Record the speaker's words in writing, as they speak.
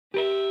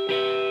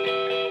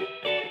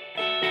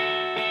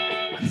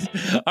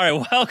All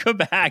right, welcome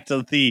back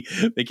to the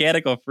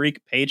Mechanical Freak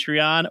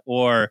Patreon,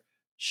 or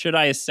should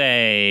I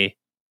say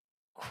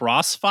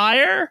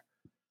Crossfire?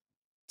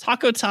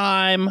 Taco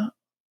Time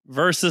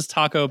versus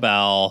Taco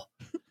Bell.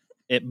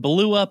 It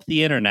blew up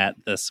the internet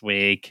this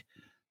week.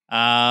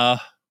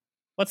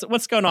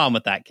 What's going on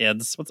with that,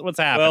 kids? What's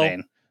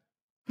happening?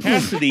 Well,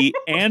 Cassidy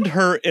and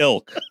her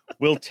ilk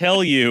will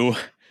tell you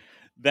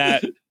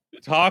that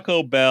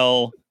Taco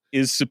Bell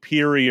is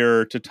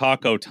superior to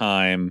Taco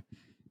Time,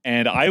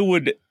 and I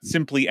would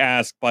simply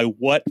ask, by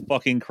what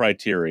fucking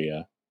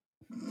criteria?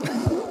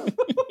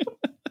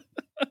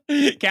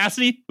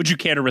 Cassidy, would you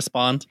care to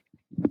respond?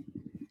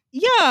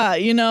 Yeah,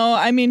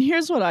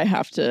 here's what I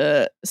have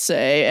to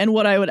say and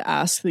what I would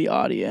ask the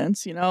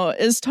audience,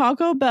 is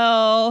Taco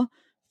Bell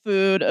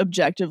food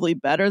objectively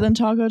better than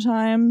Taco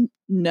Time?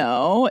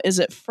 No. Is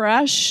it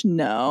fresh?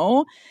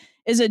 No.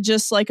 Is it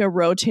just like a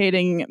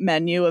rotating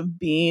menu of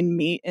bean,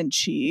 meat, and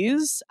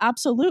cheese?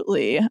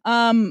 Absolutely.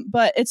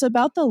 But it's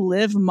about the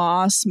Liv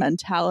Moss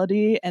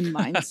mentality and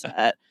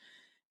mindset.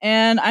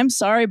 And I'm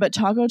sorry, but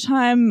Taco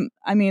Time,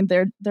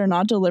 they're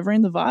not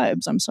delivering the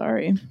vibes. I'm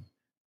sorry.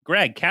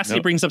 Greg,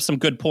 Cassidy brings up some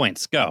good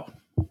points. Go.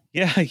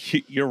 Yeah,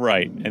 you're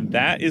right. And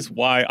that is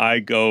why I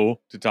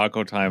go to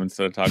Taco Time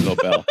instead of Taco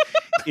Bell.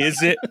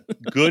 Is it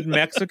good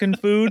Mexican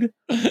food?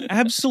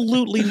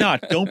 Absolutely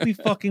not. Don't be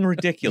fucking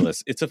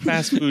ridiculous. It's a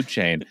fast food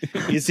chain.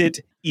 Is it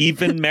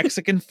even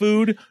Mexican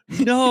food?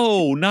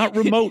 No, not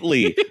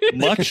remotely.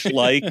 Much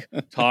like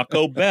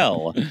Taco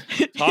Bell.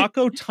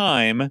 Taco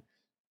Time,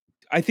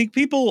 I think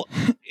people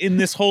in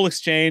this whole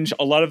exchange,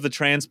 a lot of the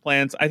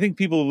transplants, I think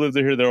people who live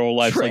here their whole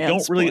lives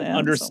don't really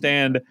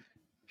understand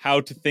how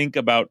to think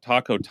about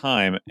Taco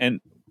Time. And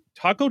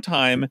Taco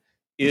Time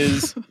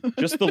is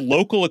just the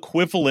local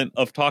equivalent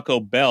of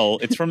Taco Bell.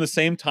 It's from the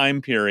same time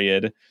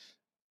period.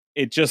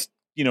 It just,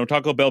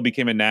 Taco Bell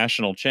became a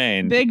national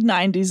chain. Big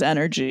 90s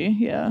energy,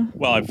 yeah.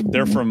 Well,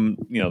 they're from,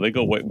 they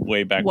go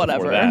way back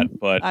before that.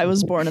 But I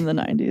was born in the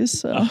 90s,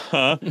 so.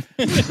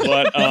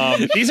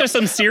 But these are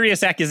some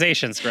serious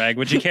accusations, Greg.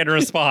 Would you care to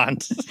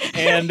respond?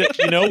 And,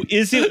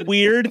 is it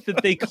weird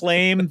that they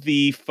claim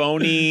the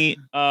phony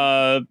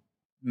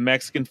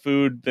Mexican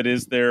food that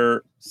is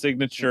their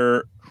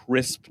signature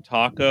crisp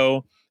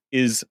taco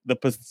is the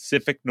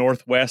Pacific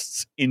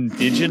Northwest's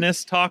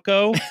indigenous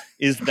taco?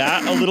 Is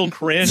that a little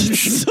cringe?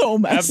 So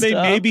messed Have they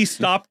up. maybe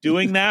stopped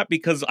doing that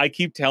because I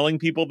keep telling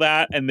people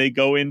that and they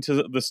go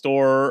into the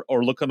store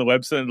or look on the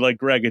website and like,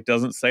 Greg, it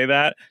doesn't say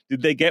that?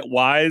 Did they get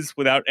wise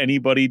without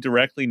anybody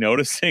directly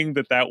noticing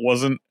that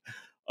wasn't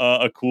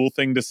a cool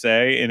thing to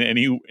say in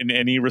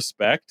any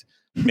respect?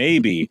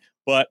 Maybe.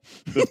 But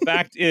the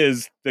fact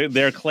is,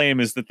 their claim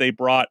is that they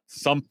brought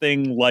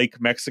something like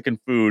Mexican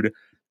food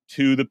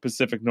to the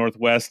Pacific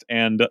Northwest,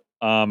 and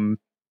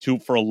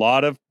for a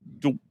lot of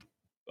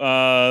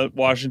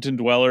Washington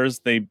dwellers,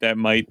 that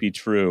might be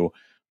true.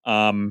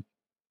 Now,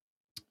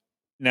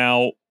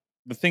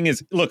 the thing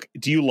is, look,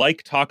 do you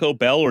like Taco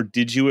Bell, or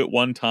did you at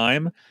one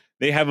time?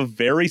 They have a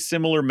very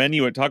similar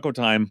menu at Taco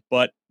Time,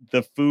 but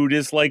the food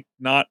is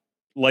not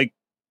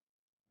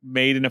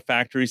made in a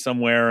factory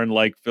somewhere and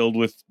filled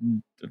with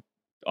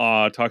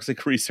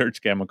toxic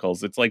research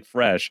chemicals. It's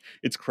fresh.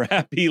 It's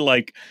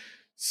crappy,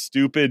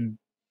 stupid,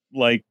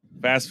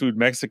 fast food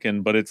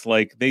Mexican, but it's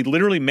they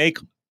literally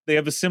they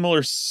have a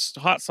similar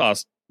hot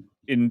sauce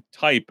in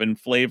type and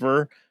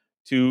flavor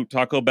to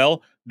Taco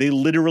Bell. They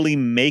literally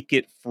make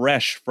it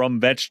fresh from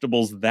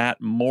vegetables that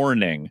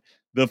morning.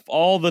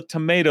 All the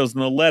tomatoes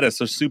and the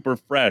lettuce are super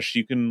fresh.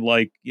 You can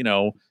if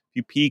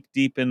you peek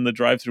deep in the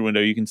drive-thru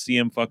window, you can see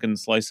them fucking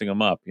slicing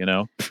them up,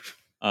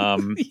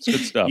 It's good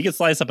stuff. You can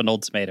slice up an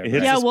old tomato. It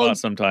hits the spot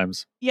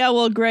sometimes. Yeah,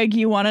 well, Greg,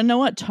 you want to know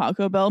what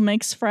Taco Bell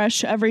makes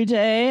fresh every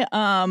day?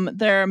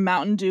 Their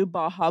Mountain Dew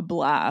Baja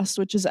Blast,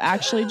 which is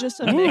actually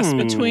just a mix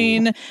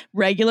between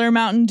regular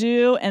Mountain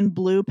Dew and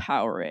Blue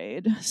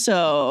Powerade.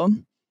 So,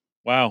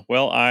 wow.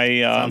 Well,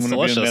 I'm going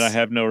to admit I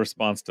have no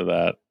response to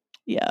that.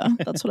 Yeah,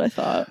 that's what I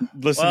thought.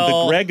 Listen,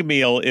 the Greg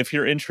meal, if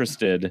you're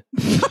interested.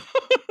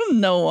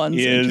 No one's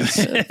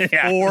interested.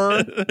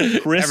 4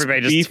 crisp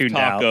beef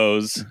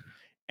tacos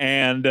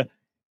and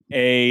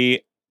a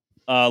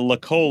La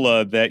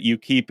Cola that you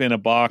keep in a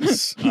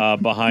box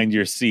behind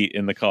your seat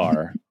in the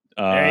car.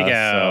 There you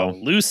go.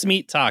 Loose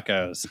meat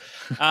tacos.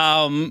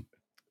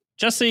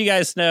 Just so you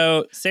guys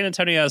know, San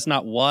Antonio has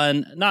not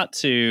 1, not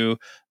 2,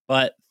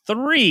 but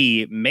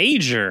 3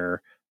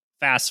 major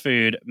fast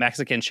food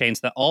Mexican chains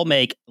that all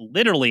make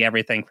literally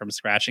everything from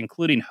scratch,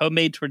 including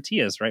homemade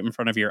tortillas right in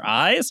front of your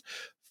eyes.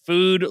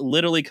 Food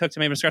literally cooked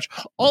and made from scratch,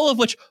 all of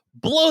which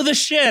blow the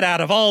shit out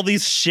of all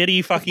these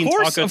shitty fucking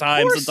Taco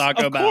Times and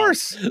Taco Bell. Of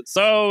course.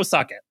 So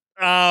suck it.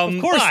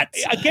 Of course. But,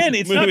 again,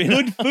 it's not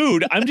good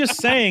food. I'm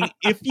just saying,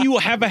 if you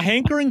have a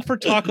hankering for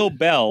Taco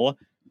Bell,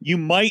 you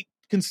might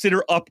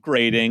consider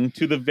upgrading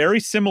to the very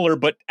similar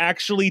but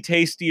actually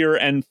tastier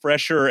and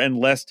fresher and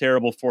less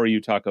terrible for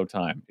you Taco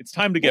Time. It's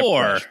time to get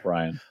fresh,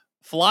 Brian.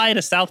 Fly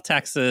to South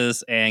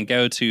Texas and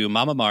go to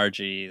Mama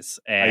Margie's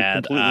and I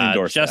completely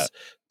endorse just that.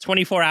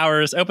 24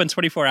 hours, open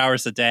 24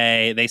 hours a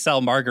day. They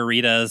sell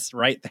margaritas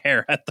right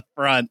there at the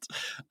front.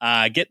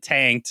 Get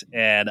tanked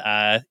and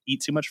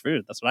eat too much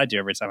food. That's what I do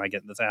every time I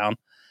get into town.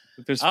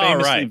 There's All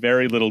famously right.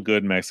 very little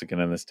good Mexican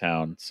in this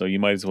town, so you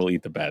might as well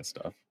eat the bad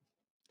stuff.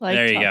 Like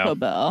There you Taco go.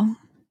 Bell.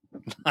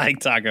 Like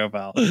Taco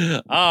Bell.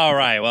 All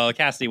right. Well,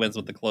 Cassidy wins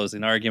with the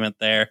closing argument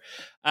there.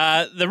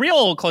 The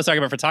real close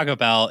argument for Taco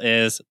Bell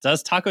is,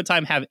 does Taco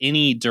Time have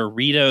any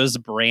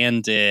Doritos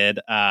branded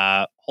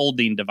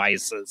holding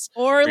devices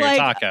Or for your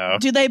like, taco?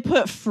 do they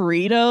put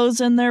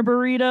Fritos in their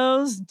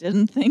burritos?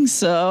 Didn't think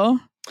so.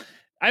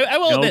 I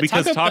will No, admit,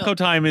 because Taco Bell,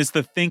 Time is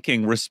the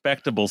thinking,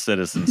 respectable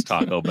citizens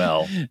Taco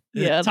Bell.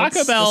 Yeah, Taco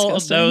that's Bell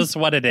disgusting. knows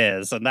what it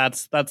is, and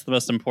that's the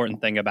most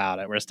important thing about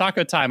it. Whereas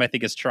Taco Time, I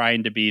think, is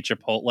trying to be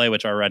Chipotle,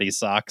 which already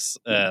sucks,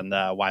 and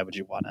why would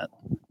you want it?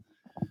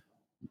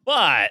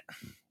 But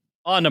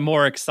on to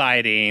more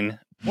exciting,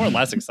 or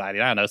less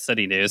exciting, I don't know,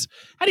 city news.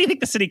 How do you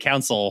think the city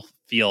council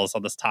feels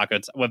on this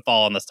would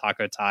fall on this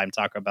Taco Time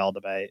Taco Bell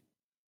debate?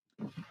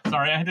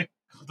 Sorry,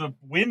 the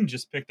wind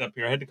just picked up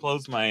here. I had to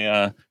close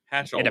my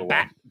hatch all the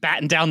way.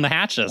 Batten down the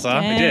hatches,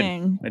 huh?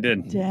 Dang. I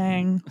did.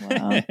 Dang.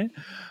 Wow.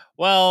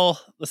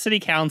 Well, the city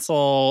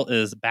council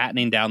is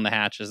battening down the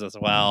hatches as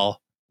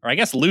well, or I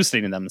guess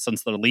loosening them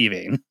since they're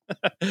leaving.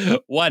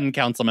 One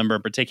council member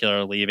in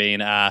particular leaving,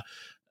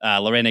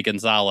 Lorena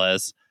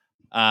Gonzalez.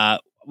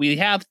 We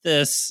have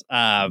this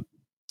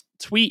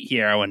tweet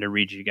here I wanted to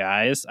read you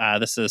guys.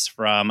 This is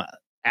from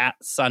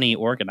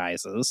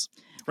 @SunnyOrganizes.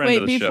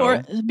 Friend of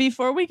the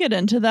Before we get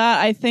into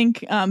that, I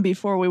think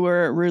before we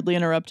were rudely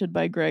interrupted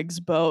by Greg's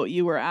boat,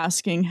 you were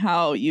asking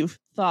how you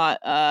thought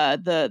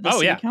the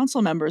city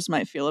council members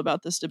might feel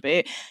about this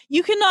debate.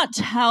 You cannot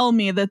tell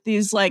me that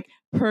these like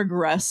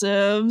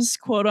progressives,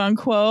 quote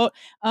unquote,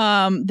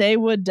 they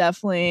would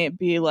definitely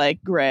be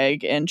like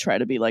Greg and try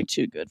to be like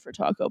too good for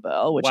Taco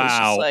Bell, which is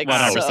just like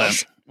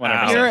 100%.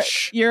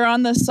 You're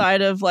on the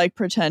side of like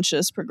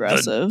pretentious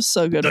progressives,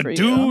 so good for you.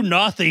 Do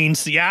nothing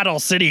Seattle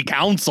City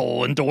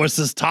Council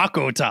endorses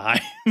Taco Time.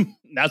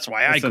 That's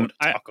why I go to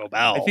Taco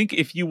Bell. I think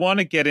if you want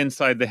to get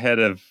inside the head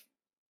of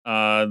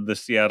the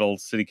Seattle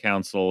City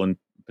Council, and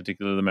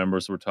particularly the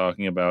members we're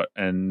talking about,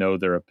 and know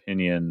their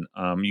opinion,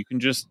 you can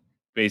just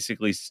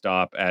basically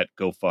stop at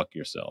 "go fuck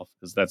yourself,"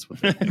 because that's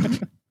what they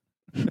think.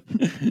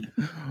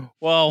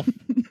 Well,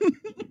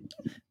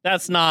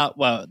 that's not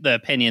the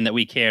opinion that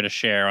we care to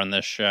share on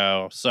this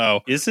show. So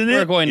isn't it?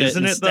 We're going to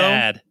isn't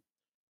instead.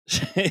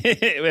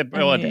 I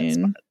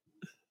mean,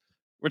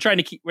 we're trying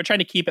to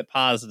keep it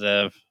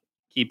positive,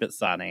 keep it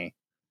sunny.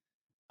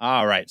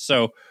 All right.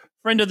 So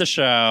friend of the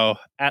show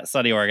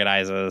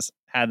 @SunnyOrganizes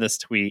had this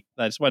tweet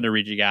that I just wanted to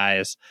read you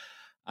guys.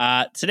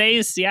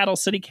 Today's Seattle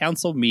City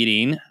Council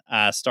meeting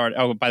started.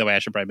 Oh, by the way, I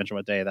should probably mention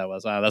what day that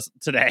was. That's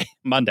today,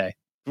 Monday.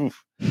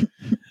 Oof.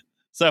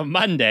 So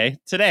Monday,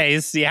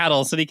 today's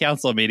Seattle City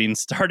Council meeting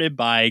started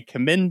by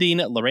commending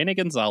Lorena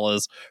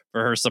Gonzalez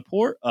for her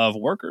support of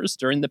workers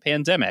during the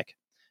pandemic.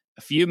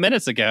 A few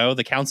minutes ago,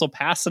 the council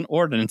passed an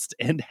ordinance to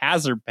end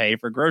hazard pay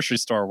for grocery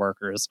store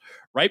workers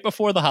right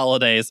before the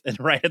holidays and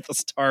right at the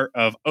start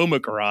of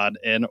Omicron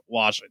in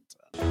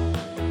Washington.